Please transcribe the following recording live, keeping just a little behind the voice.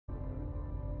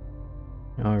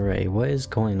Alright, what is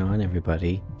going on,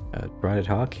 everybody? Broaded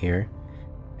Hawk here,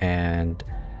 and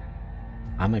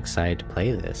I'm excited to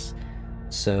play this.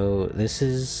 So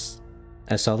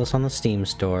I saw this on the Steam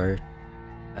store.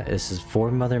 This is For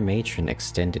Mother Matron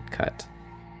Extended Cut.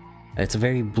 It's a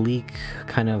very bleak,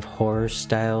 kind of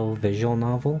horror-style visual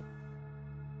novel.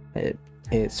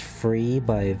 It's free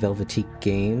by Velvetique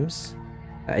Games.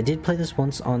 I did play this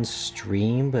once on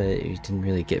stream, but it didn't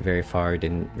really get very far,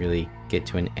 didn't really get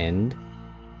to an end.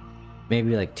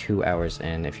 Maybe like 2 hours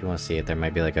in. If you want to see it, there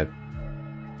might be like a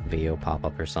video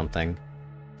pop-up or something.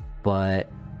 But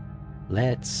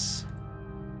let's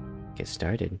get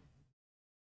started.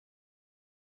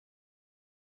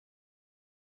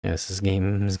 Yes, this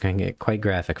game is going to get quite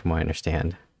graphic from what I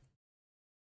understand.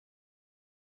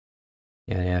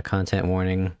 Yeah, content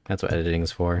warning. That's what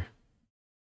editing's for.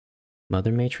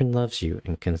 Mother Matron loves you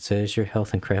and considers your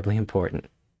health incredibly important.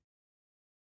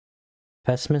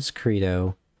 Pessimist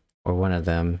credo, or one of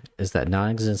them, is that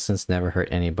non-existence never hurt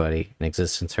anybody, and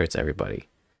existence hurts everybody.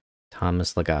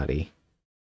 Thomas Ligotti.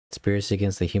 Conspiracy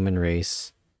against the human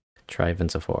race,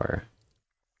 contrivance of horror.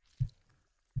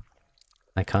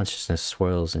 My consciousness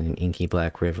swirls in an inky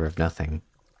black river of nothing.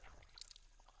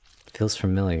 It feels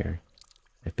familiar.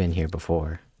 I've been here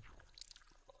before.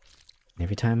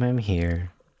 Every time I'm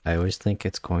here, I always think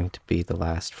it's going to be the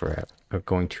last forever, or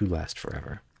going to last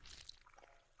forever.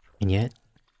 And yet,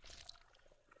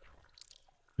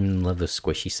 love those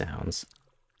squishy sounds.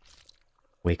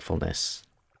 Wakefulness.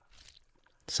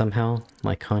 Somehow,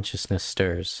 my consciousness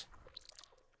stirs.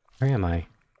 Where am I?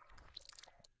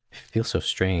 I feel so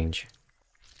strange.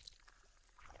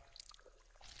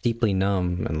 Deeply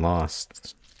numb and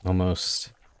lost.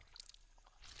 Almost.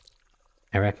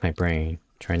 I rack my brain,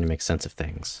 trying to make sense of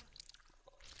things.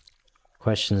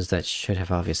 Questions that should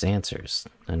have obvious answers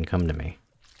then come to me.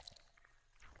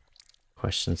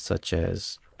 Questions such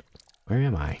as, where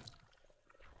am I?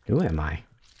 Who am I?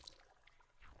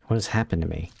 What has happened to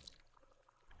me?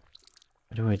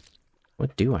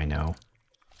 What do I know?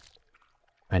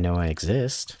 I know I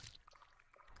exist.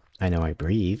 I know I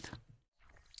breathe.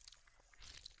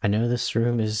 I know this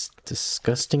room is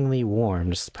disgustingly warm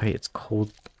despite its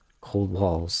cold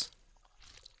walls.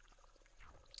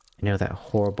 I know that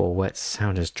horrible wet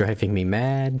sound is driving me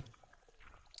mad.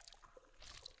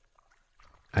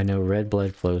 I know red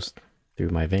blood flows through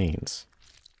my veins.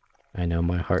 I know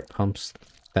my heart pumps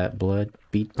that blood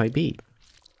beat by beat.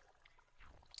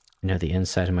 I know the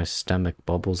inside of my stomach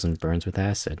bubbles and burns with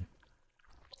acid.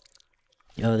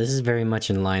 Oh, this is very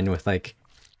much in line with, like,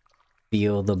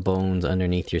 feel the bones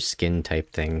underneath your skin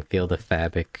type thing. Feel the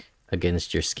fabric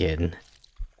against your skin.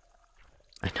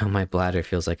 I know my bladder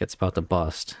feels like it's about to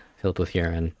bust, filled with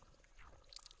urine.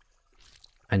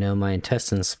 I know my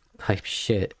intestines pipe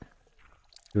shit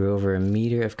through over 1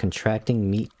 meter of contracting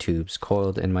meat tubes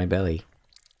coiled in my belly.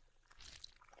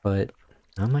 But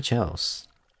not much else.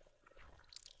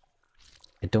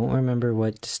 I don't remember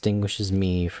what distinguishes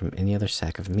me from any other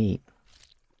sack of meat.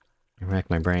 I rack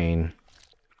my brain.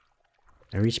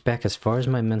 I reach back as far as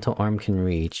my mental arm can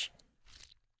reach,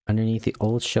 underneath the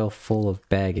old shelf full of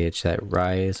baggage that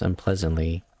writhes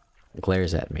unpleasantly, and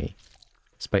glares at me,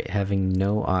 despite having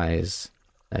no eyes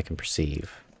that I can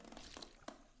perceive.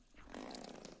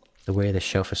 The way the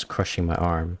shelf is crushing my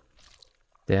arm,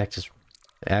 the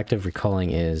act of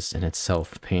recalling is, in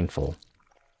itself, painful.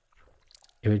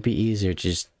 It would be easier to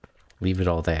just leave it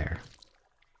all there.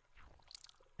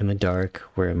 In the dark,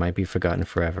 where it might be forgotten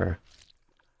forever.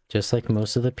 Just like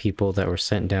most of the people that were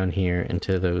sent down here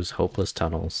into those hopeless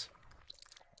tunnels.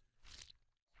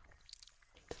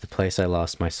 To the place I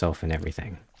lost myself and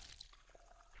everything.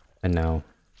 And no,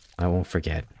 I won't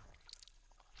forget.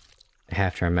 I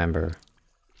have to remember,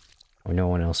 or no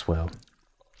one else will.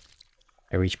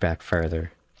 I reach back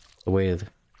further. The weight of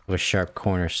a sharp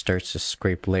corner starts to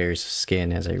scrape layers of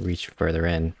skin as I reach further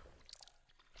in.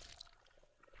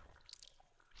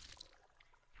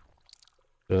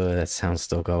 Ugh, that sound's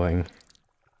still going.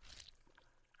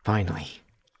 Finally.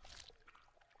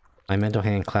 My mental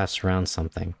hand clasps around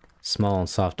something. Small and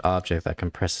soft object that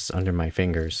compresses under my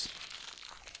fingers.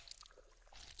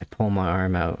 I pull my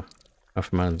arm out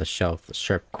from under the shelf. The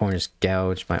sharp corners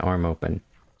gouge my arm open.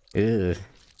 Ugh.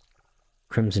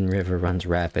 Crimson river runs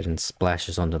rapid and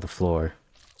splashes onto the floor.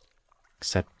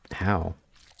 Except how?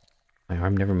 My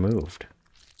arm never moved.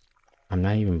 I'm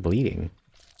not even bleeding.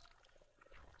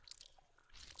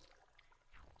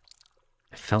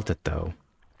 I felt it though.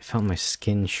 I felt my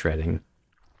skin shredding.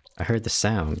 I heard the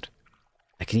sound.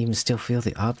 I can even still feel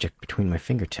the object between my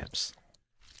fingertips.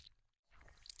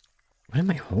 What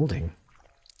am I holding?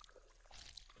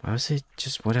 Why was it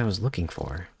just what I was looking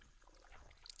for?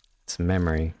 It's a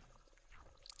memory.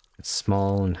 It's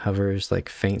small and hovers like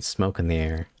faint smoke in the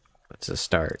air. But it's a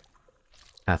start.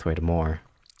 Pathway to more.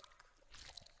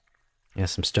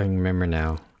 Yes, I'm starting to remember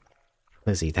now.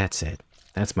 Lizzie, that's it.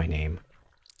 That's my name.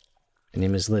 My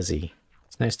name is Lizzie.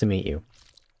 It's nice to meet you.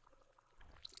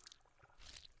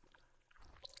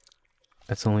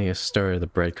 That's only a start of the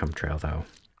breadcrumb trail, though.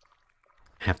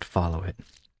 I have to follow it.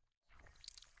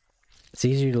 It's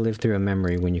easier to live through a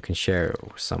memory when you can share it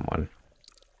with someone.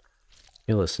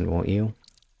 You'll listen, won't you?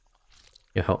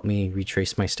 You'll help me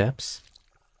retrace my steps?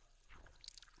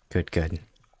 Good, good.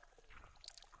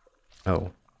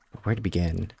 Oh, where to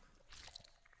begin?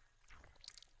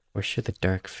 Where should the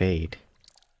dark fade?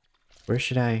 Where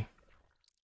should I...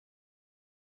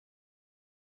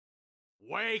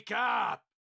 Wake up!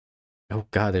 Oh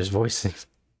god, there's voices.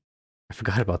 I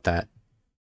forgot about that.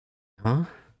 Huh?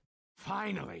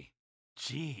 Finally.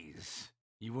 Jeez.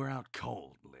 You were out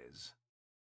cold, Liz.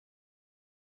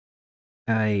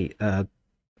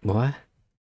 What? I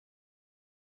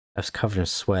was covered in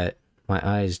sweat, my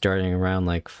eyes darting around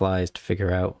like flies to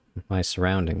figure out my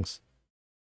surroundings.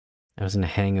 I was in a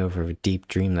hangover of a deep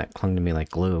dream that clung to me like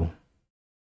glue.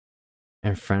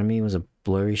 In front of me was a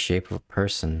blurry shape of a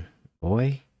person.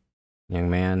 Boy? Young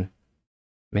man?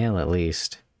 Male at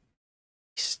least.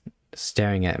 He's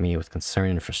staring at me with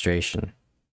concern and frustration.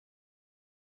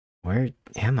 Where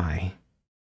am I?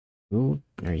 Who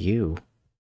are you?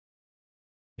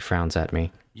 He frowns at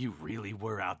me. You really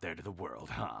were out there to the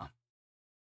world, huh?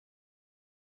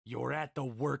 You're at the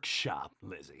workshop,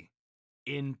 Lizzie.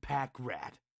 In Pack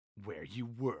Rat, where you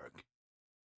work.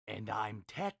 And I'm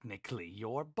technically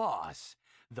your boss,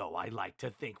 though I like to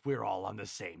think we're all on the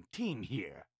same team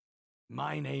here.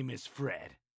 My name is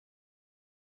Fred.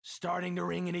 Starting to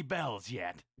ring any bells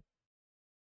yet?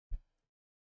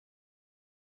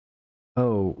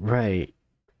 Oh, right.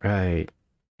 Right.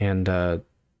 And,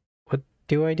 what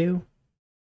do I do?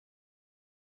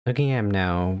 Looking at him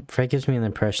now, Fred gives me the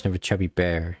impression of a chubby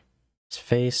bear. His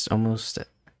face almost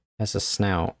has a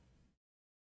snout.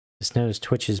 His nose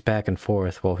twitches back and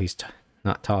forth while he's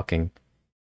not talking.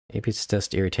 Maybe it's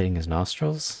just irritating his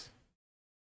nostrils?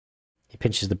 He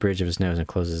pinches the bridge of his nose and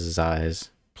closes his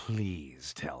eyes.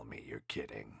 Please tell me you're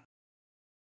kidding.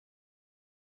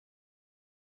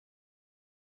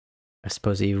 I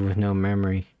suppose even with no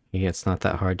memory, it's not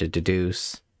that hard to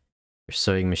deduce. There's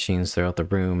sewing machines throughout the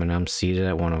room, and I'm seated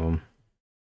at one of them.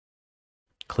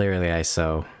 Clearly I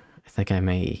sew. I think I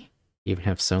may even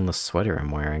have sewn the sweater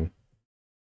I'm wearing.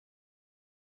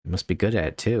 I must be good at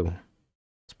it, too.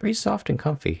 It's pretty soft and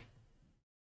comfy.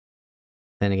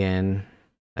 Then again,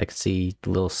 I could see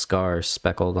little scars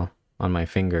speckled on my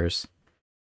fingers.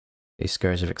 These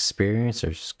scars of experience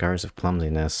or scars of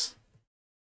clumsiness?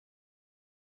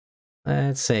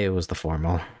 I'd say it was the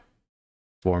former.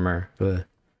 Ugh.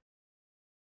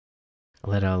 I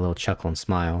let out a little chuckle and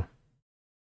smile.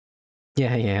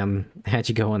 Yeah, I am. How'd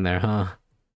you go in there, huh?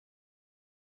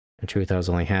 In truth, I was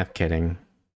only half kidding.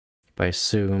 If I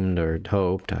assumed or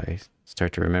hoped, I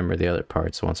start to remember the other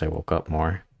parts once I woke up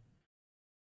more.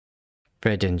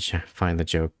 Fred didn't find the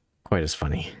joke quite as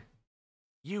funny.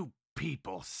 You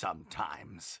people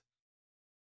sometimes.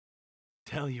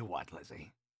 Tell you what,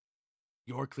 Lizzie.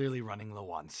 You're clearly running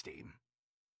low on steam.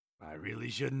 I really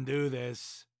shouldn't do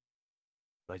this,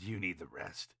 but you need the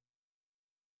rest.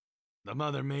 The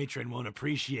Mother Matron won't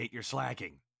appreciate your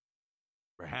slacking.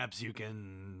 Perhaps you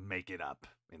can make it up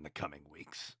in the coming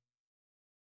weeks.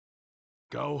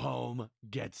 Go home,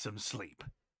 get some sleep.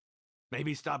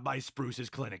 Maybe stop by Spruce's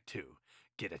clinic too.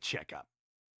 Get a checkup.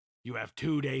 You have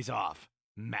 2 days off,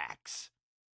 max.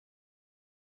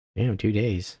 Damn, 2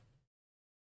 days.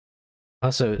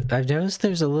 Also, I've noticed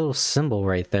there's a little symbol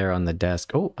right there on the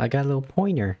desk. Oh, I got a little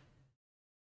pointer.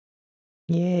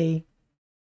 Yay.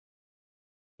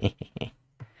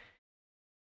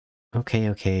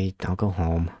 Okay, I'll go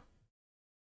home.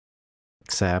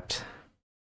 Except...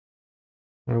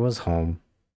 where was home?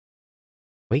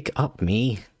 Wake up,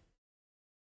 me!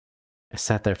 I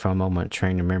sat there for a moment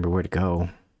trying to remember where to go.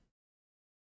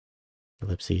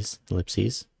 Ellipses,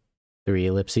 ellipses. 3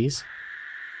 ellipses.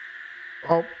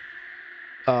 Oh!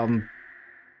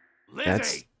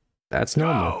 Lizzie, that's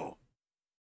normal. go!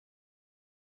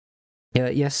 Yeah,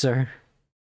 yes, sir.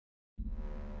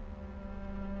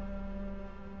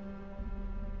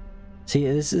 See,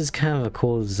 this is kind of a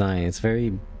cool design. It's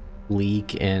very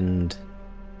bleak and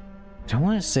I don't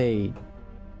want to say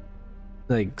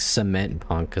like cement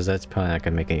punk because that's probably not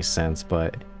gonna make any sense,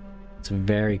 but it's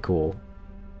very cool.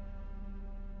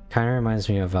 Kind of reminds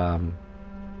me of what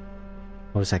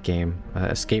was that game?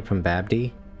 Escape from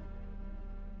Babdy,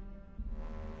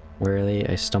 where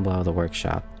I stumble out of the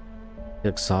workshop. I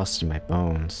feel exhausted in my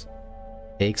bones.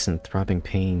 Aches and throbbing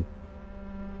pain.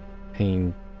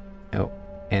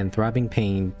 Throbbing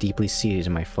pain deeply seated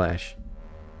in my flesh.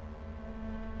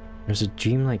 There's a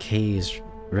dreamlike haze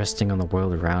resting on the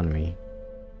world around me.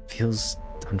 It feels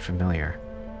unfamiliar.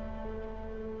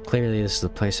 Clearly this is the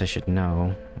place I should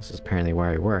know. This is apparently where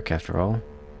I work, after all.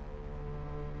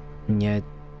 And yet,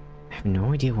 I have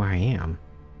no idea where I am.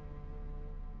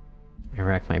 I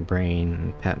rack my brain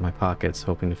and pat my pockets,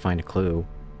 hoping to find a clue.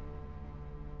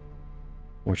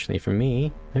 Fortunately for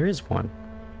me, there is one.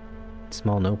 A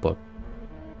small notebook.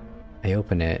 I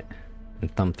open it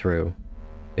and thumb through.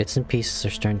 Bits and pieces are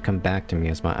starting to come back to me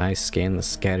as my eyes scan the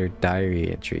scattered diary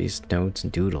entries, notes,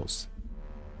 and doodles.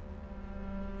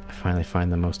 I finally find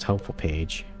the most helpful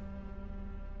page.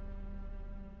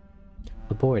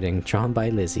 The boarding, drawn by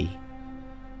Lizzie.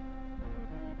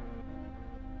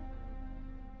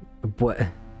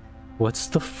 What's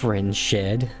the friend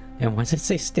shed? And why does it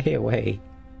say stay away?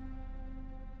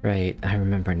 Right, I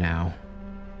remember now.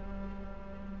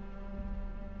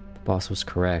 The boss was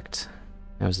correct.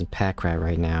 I was in Pack Rat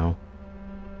right now.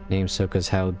 Name so cause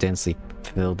how densely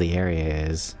filled the area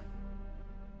is.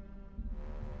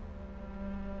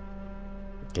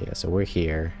 Okay, so we're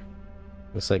here.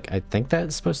 Looks like, I think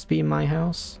that's supposed to be my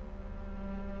house?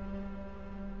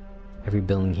 Every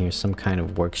building here is some kind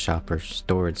of workshop or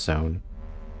storage zone.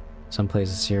 Some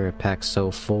places here are packed so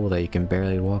full that you can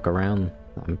barely walk around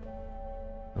them.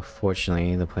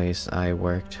 Fortunately, the place I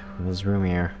worked was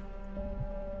roomier.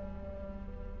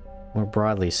 More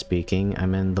broadly speaking,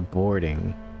 I'm in the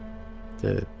boarding.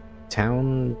 The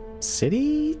town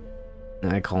city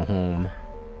I call home.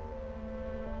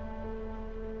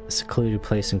 A secluded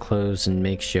place enclosed in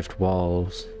makeshift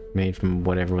walls made from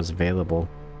whatever was available.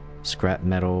 Scrap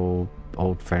metal,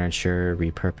 old furniture,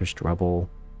 repurposed rubble.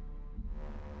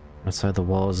 Outside the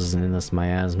walls is an endless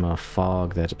miasma of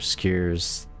fog that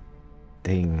obscures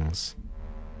things.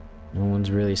 No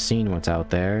one's really seen what's out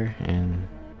there, and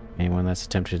anyone that's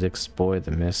attempted to explore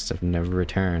the mists have never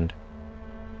returned.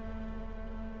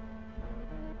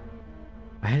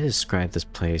 If I had to describe this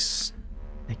place,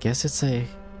 I guess it's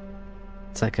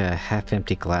like a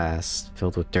half-empty glass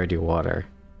filled with dirty water.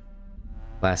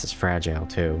 Glass is fragile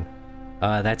too.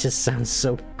 That just sounds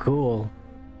so cool.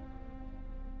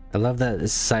 I love that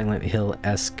Silent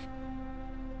Hill-esque,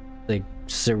 like,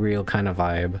 surreal kind of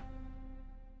vibe.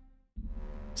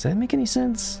 Does that make any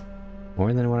sense?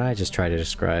 More than what I just tried to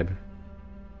describe.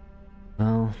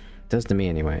 Well, it does to me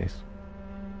anyways.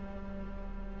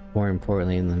 More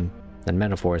importantly than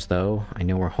metaphors though, I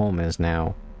know where home is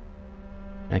now.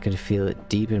 I could feel it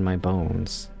deep in my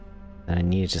bones, that I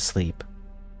needed to sleep.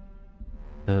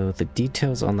 Though the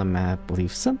details on the map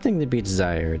leave something to be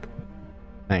desired.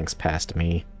 Thanks, past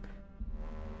me.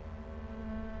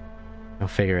 I'll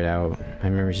figure it out. My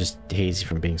memory's just hazy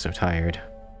from being so tired.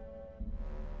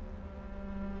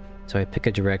 So I pick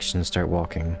a direction and start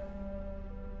walking.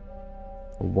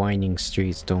 The winding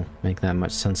streets don't make that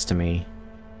much sense to me,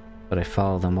 but I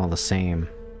follow them all the same.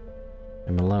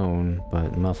 I'm alone,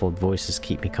 but muffled voices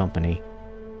keep me company.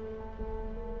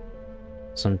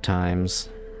 Sometimes,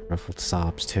 ruffled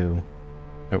sobs too.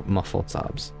 Or muffled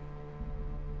sobs.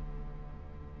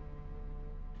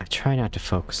 I try not to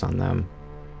focus on them.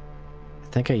 I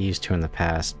think I used to in the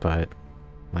past, but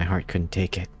my heart couldn't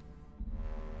take it.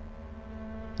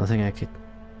 Nothing I could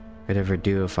ever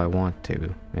do if I want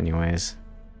to, anyways.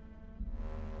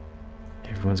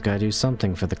 Everyone's gotta do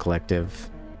something for the collective.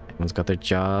 Everyone's got their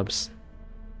jobs,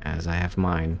 as I have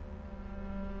mine.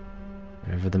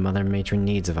 Whatever the Mother Matron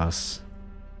needs of us.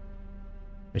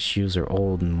 My shoes are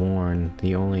old and worn,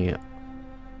 the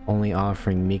only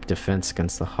offering meek defense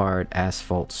against the hard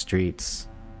asphalt streets.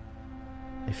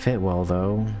 They fit well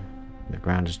though. The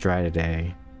ground is dry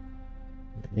today.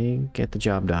 They get the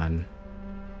job done.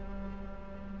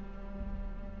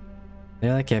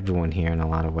 They're like everyone here in a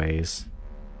lot of ways.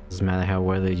 Doesn't matter how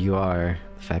weathered you are,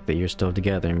 the fact that you're still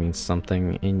together means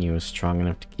something in you is strong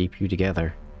enough to keep you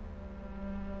together.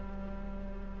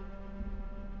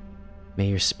 May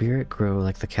your spirit grow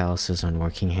like the calluses on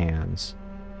working hands,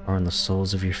 or on the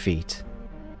soles of your feet.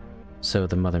 So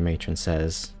the Mother Matron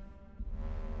says.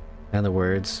 In other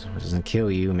words, what doesn't kill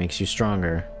you makes you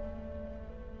stronger.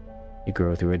 You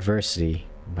grow through adversity,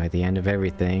 and by the end of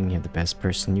everything, you're the best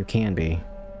person you can be.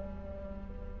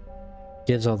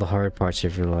 Gives all the hard parts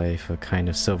of your life a kind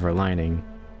of silver lining.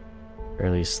 Or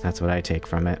at least that's what I take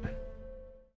from it.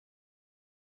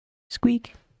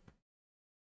 Squeak!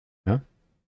 Huh?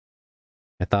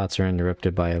 My thoughts are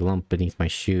interrupted by a lump beneath my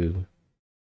shoe.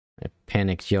 A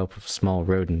panicked yelp of a small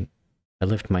rodent. I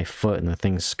lift my foot and the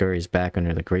thing scurries back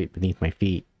under the grate beneath my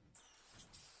feet.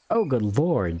 Oh, good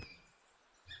lord.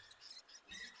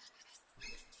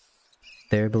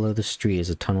 There below the street is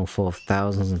a tunnel full of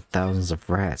thousands and thousands of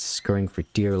rats, scurrying for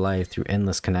dear life through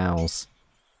endless canals.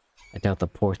 I doubt the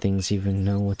poor things even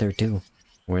know what they're doing,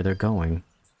 where they're going.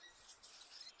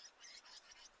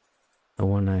 The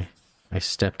one I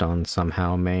stepped on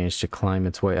somehow managed to climb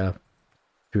its way up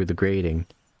through the grating,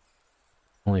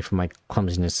 only for my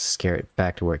clumsiness to scare it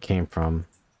back to where it came from.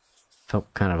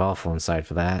 Felt kind of awful inside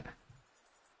for that.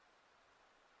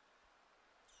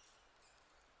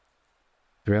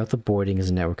 Throughout the boarding is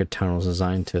a network of tunnels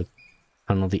designed to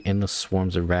tunnel the endless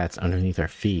swarms of rats underneath our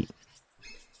feet.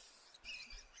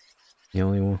 The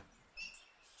only one...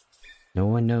 No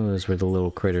one knows where the little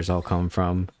critters all come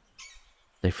from.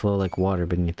 They flow like water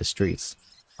beneath the streets.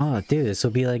 Oh, dude, this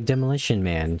will be like Demolition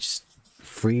Man. Just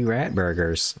free rat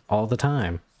burgers all the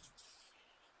time.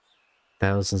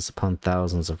 Thousands upon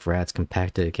thousands of rats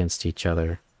compacted against each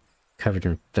other, covered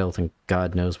in filth and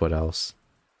God knows what else.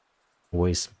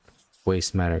 Waste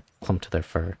matter clumped to their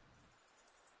fur.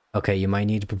 Okay, you might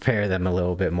need to prepare them a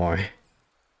little bit more.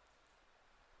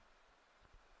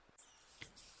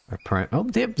 Oh,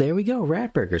 there we go.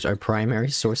 Rat burgers, our primary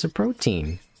source of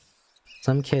protein.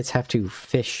 Some kids have to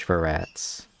fish for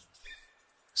rats,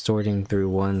 sorting through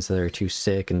ones that are too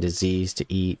sick and diseased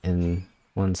to eat and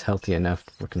ones healthy enough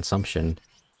for consumption.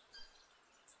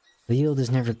 The yield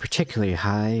is never particularly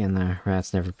high, and the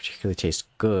rats never particularly taste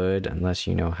good unless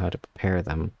you know how to prepare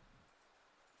them.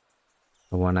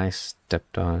 The one I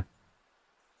stepped on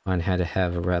had to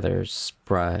have a rather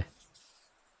spry...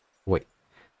 Wait.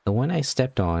 The one I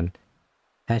stepped on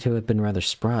had to have been rather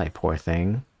spry, poor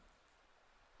thing.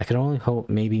 I could only hope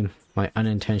maybe my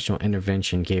unintentional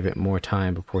intervention gave it more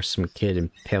time before some kid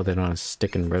impaled it on a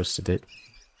stick and roasted it.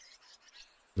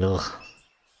 Ugh.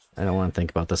 I don't want to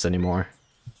think about this anymore.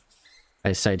 I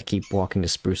decided to keep walking to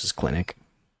Spruce's clinic.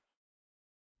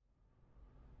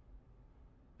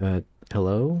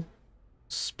 Hello?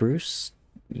 Spruce?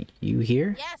 You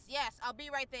here? Yes, I'll be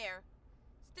right there.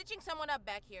 Stitching someone up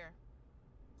back here.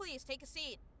 Please, take a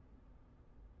seat.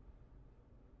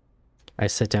 I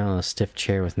sit down on a stiff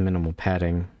chair with minimal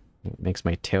padding. It makes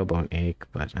my tailbone ache,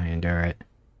 but I endure it.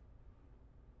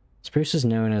 Spruce is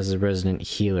known as the resident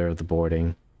healer of the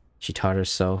boarding. She taught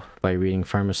herself by reading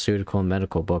pharmaceutical and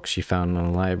medical books she found in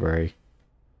the library,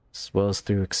 as well as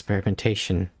through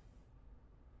experimentation.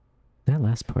 That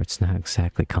last part's not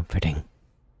exactly comforting.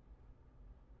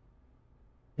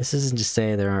 This isn't to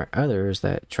say there aren't others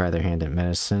that try their hand at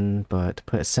medicine, but to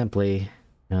put it simply,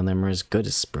 none of them are as good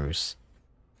as Spruce.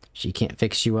 She can't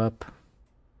fix you up,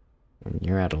 and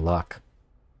you're out of luck.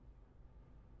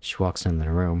 She walks into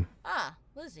the room. Ah,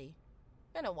 Lizzie.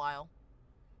 Been a while.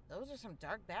 Those are some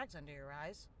dark bags under your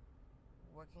eyes.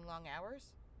 Working long hours?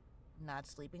 Not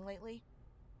sleeping lately?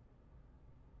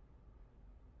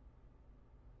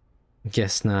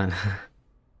 Guess not.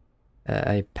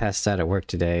 I passed out at work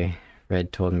today.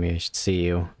 Red told me I should see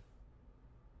you.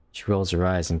 She rolls her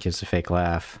eyes and gives a fake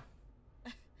laugh.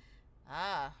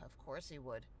 Ah, of course he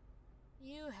would.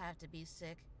 You have to be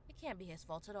sick. It can't be his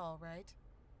fault at all, right?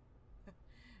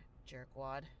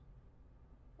 Jerkwad.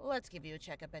 Let's give you a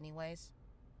checkup anyways.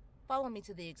 Follow me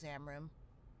to the exam room.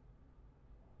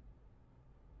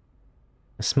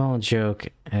 A small joke,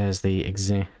 as the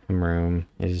exam room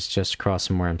is just across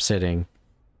from where I'm sitting.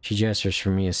 She gestures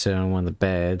for me to sit on one of the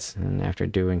beds, and after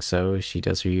doing so, she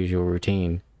does her usual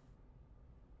routine.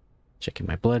 Checking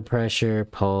my blood pressure,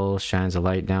 pulse, shines a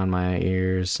light down my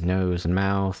ears, nose, and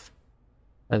mouth.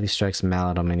 Lightly strikes a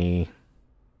mallet on my knee.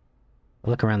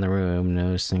 I look around the room,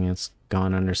 noticing it's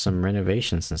gone under some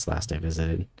renovation since last I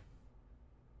visited.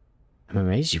 I'm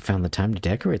amazed you found the time to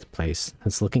decorate the place.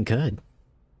 It's looking good.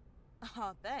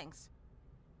 Oh, thanks.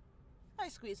 I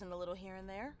squeeze in a little here and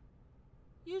there.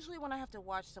 Usually when I have to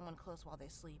watch someone close while they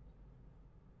sleep.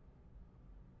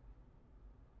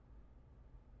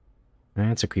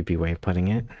 That's a creepy way of putting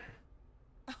it.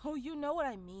 Oh, you know what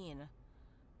I mean.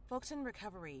 Folks in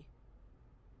recovery.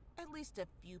 At least a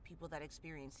few people that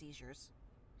experience seizures.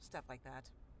 Stuff like that.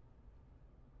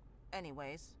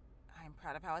 Anyways, I'm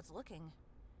proud of how it's looking.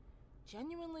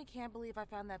 Genuinely can't believe I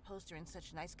found that poster in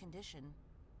such nice condition.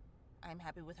 I'm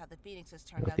happy with how the Phoenix has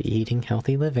turned out. Healthy eating,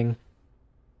 healthy living.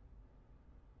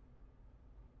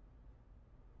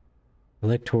 I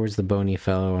look towards the bony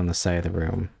fellow on the side of the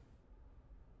room.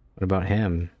 What about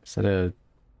him? Is that a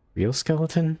real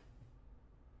skeleton?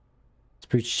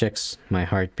 Spruce checks my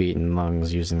heartbeat and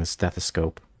lungs using the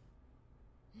stethoscope.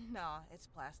 Nah, it's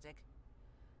plastic.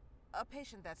 A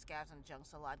patient that scavs and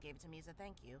junks a lot gave it to me as a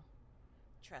thank you.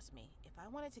 Trust me, if I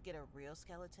wanted to get a real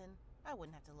skeleton, I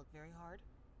wouldn't have to look very hard.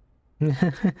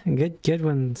 Good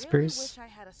one, Spruce. Really wish I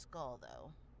had a skull,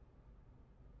 though.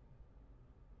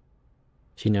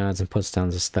 She nods and puts down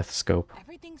the stethoscope.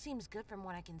 Everything seems good from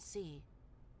what I can see.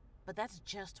 But that's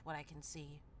just what I can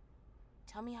see.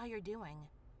 Tell me how you're doing.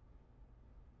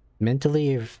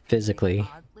 Mentally or physically?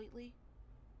 Odd lately?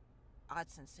 Odd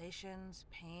sensations,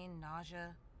 pain,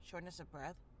 nausea, shortness of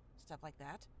breath, stuff like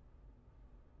that?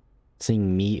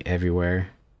 Seeing meat everywhere.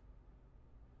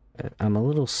 I'm a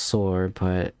little sore,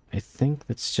 but I think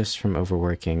that's just from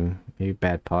overworking. Maybe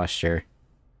bad posture.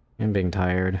 And being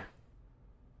tired.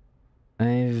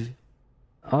 I've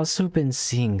also been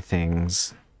seeing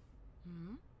things.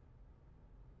 Hmm?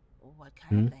 What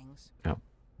kind of things? Oh.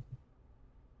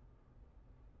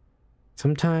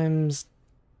 Sometimes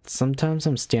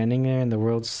I'm standing there and the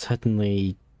world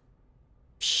suddenly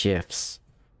shifts.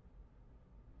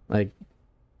 Like,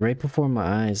 right before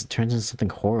my eyes, it turns into something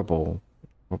horrible.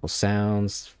 Horrible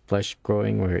sounds, flesh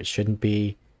growing where it shouldn't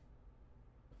be.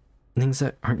 Things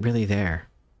that aren't really there.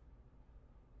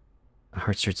 My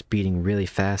heart starts beating really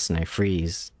fast and I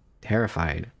freeze,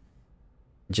 terrified.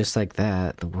 Just like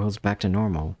that, the world's back to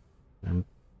normal. I'm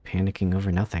panicking over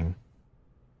nothing.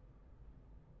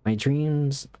 My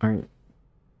dreams are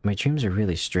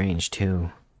really strange,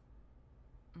 too.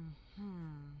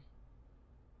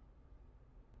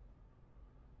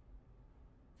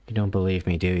 You don't believe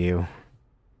me, do you?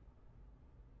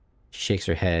 She shakes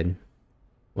her head.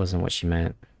 Wasn't what she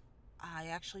meant. I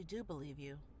actually do believe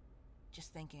you.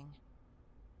 Just thinking.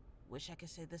 Wish I could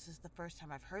say this is the first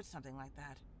time I've heard something like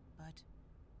that, but...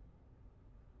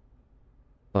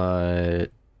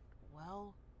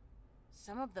 Well,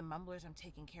 some of the mumblers I'm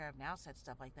taking care of now said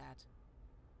stuff like that.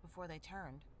 Before they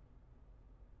turned.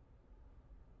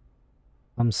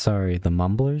 I'm sorry, the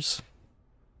mumblers?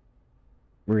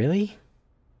 Really?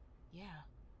 Yeah.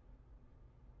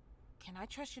 Can I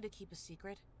trust you to keep a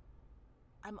secret?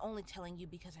 I'm only telling you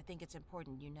because I think it's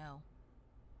important you know.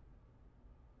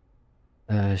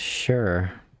 Sure.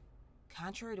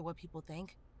 Contrary to what people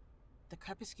think, the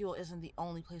Crepuscule isn't the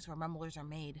only place where mumblers are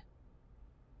made.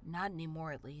 Not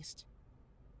anymore, at least.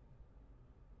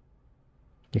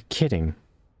 You're kidding.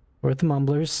 Where are the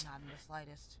mumblers? Not in the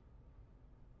slightest.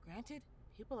 Granted,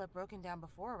 people have broken down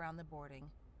before around the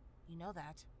boarding. You know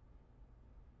that.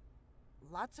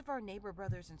 Lots of our neighbor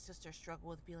brothers and sisters struggle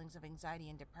with feelings of anxiety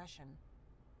and depression.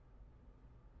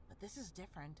 But this is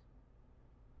different.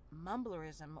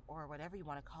 Mumblerism, or whatever you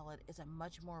want to call it, is a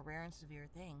much more rare and severe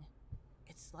thing.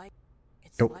 It's like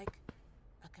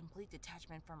a complete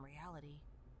detachment from reality.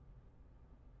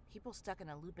 People stuck in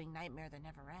a looping nightmare that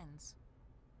never ends.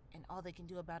 And all they can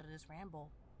do about it is ramble.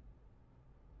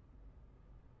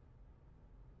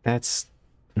 That's...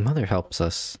 Mother helps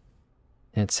us.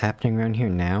 And it's happening around here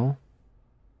now?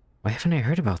 Why haven't I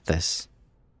heard about this?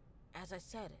 As I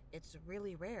said, it's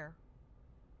really rare.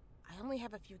 I only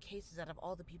have a few cases out of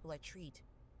all the people I treat.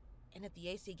 And if the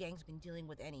AC gang's been dealing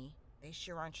with any, they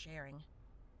sure aren't sharing.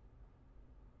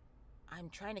 I'm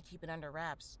trying to keep it under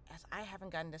wraps, as I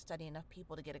haven't gotten to study enough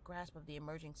people to get a grasp of the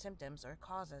emerging symptoms or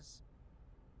causes.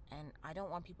 And I don't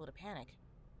want people to panic.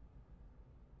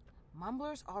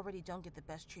 Mumblers already don't get the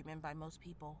best treatment by most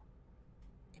people.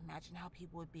 Imagine how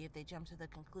people would be if they jumped to the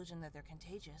conclusion that they're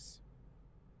contagious.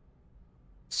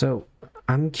 So,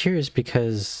 I'm curious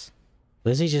because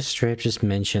Lizzie just straight up just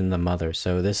mentioned the mother,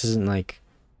 so this isn't like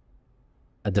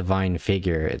a divine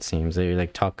figure, it seems. They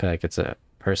like talk like it's a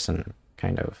person,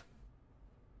 kind of.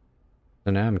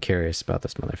 So now I'm curious about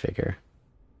this mother figure.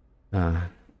 I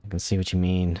can see what you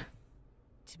mean.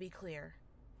 To be clear,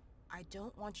 I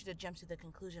don't want you to jump to the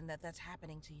conclusion that that's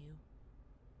happening to you.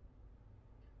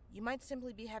 You might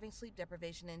simply be having sleep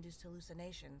deprivation-induced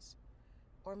hallucinations.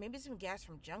 Or maybe some gas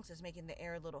from junks is making the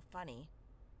air a little funny.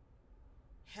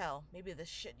 Hell, maybe the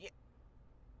shit you...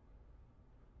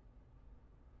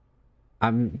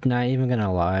 I'm not even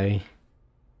gonna lie.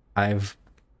 I've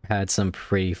had some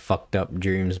pretty fucked up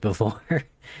dreams before.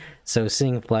 So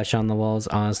seeing flesh on the walls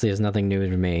honestly is nothing new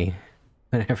to me.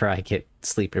 Whenever I get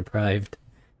sleep deprived.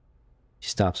 She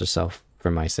stops herself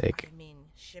for my sake. I mean,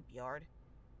 shipyard.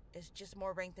 It's just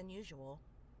more rank than usual.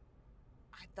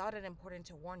 I thought it important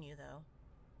to warn you, though.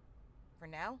 For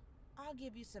now, I'll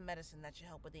give you some medicine that should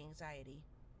help with the anxiety.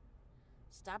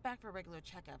 Stop back for regular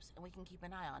checkups, and we can keep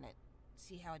an eye on it.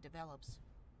 See how it develops.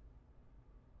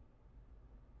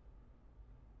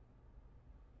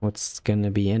 What's gonna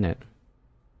be in it?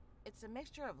 It's a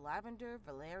mixture of lavender,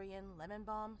 valerian, lemon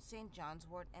balm, St. John's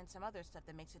wort, and some other stuff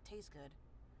that makes it taste good.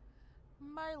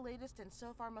 My latest and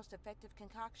so far most effective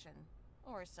concoction.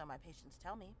 Or so my patients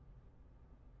tell me.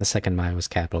 The second "my" was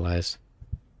capitalized.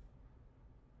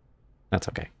 That's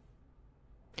okay.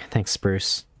 Thanks,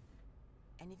 Bruce.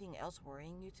 Anything else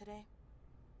worrying you today?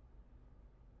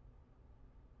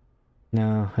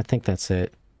 No, I think that's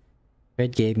it.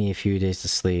 Red gave me a few days to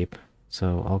sleep,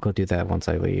 so I'll go do that once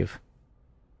I leave.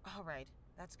 Alright,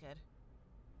 that's good.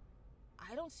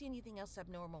 I don't see anything else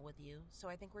abnormal with you, so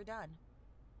I think we're done.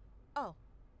 Oh,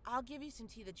 I'll give you some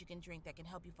tea that you can drink that can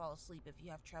help you fall asleep if you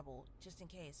have trouble, just in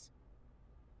case.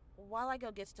 While I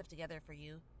go get stuff together for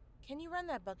you, can you run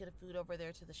that bucket of food over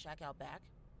there to the shack out back?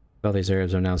 All these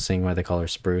herbs are now seeing why they call her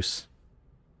Spruce.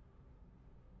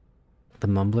 The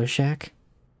Mumbler Shack?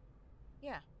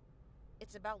 Yeah.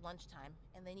 It's about lunchtime,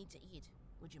 and they need to eat.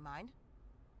 Would you mind?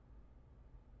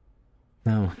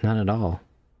 No, not at all.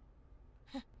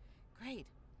 Great,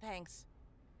 thanks.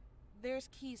 There's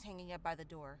keys hanging up by the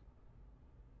door.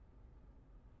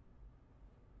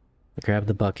 I grab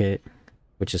the bucket,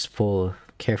 which is full of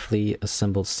carefully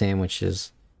assembled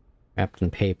sandwiches wrapped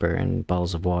in paper and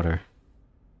bottles of water.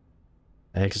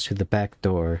 I exit through the back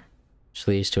door, which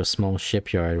leads to a small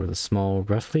shipyard with a small,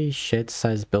 roughly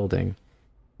shed-sized building,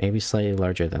 maybe slightly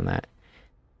larger than that.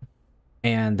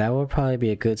 And that will probably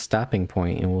be a good stopping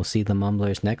point, and we'll see the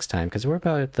Mumblers next time, because we're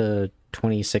about at the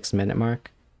 26-minute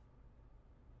mark.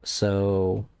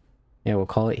 So, yeah, we'll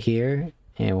call it here,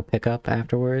 and we'll pick up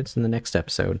afterwards in the next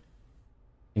episode.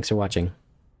 Thanks for watching.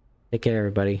 Take care,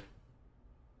 everybody.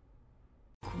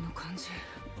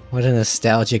 What a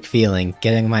nostalgic feeling,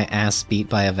 getting my ass beat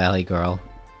by a valley girl.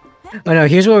 Oh no,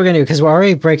 here's what we're gonna do, because we're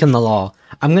already breaking the law.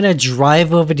 I'm gonna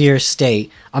drive over to your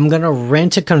state, I'm gonna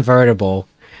rent a convertible,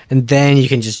 and then you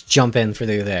can just jump in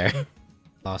through there.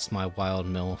 Lost my wild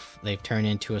MILF. They've turned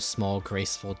into a small,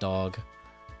 graceful dog.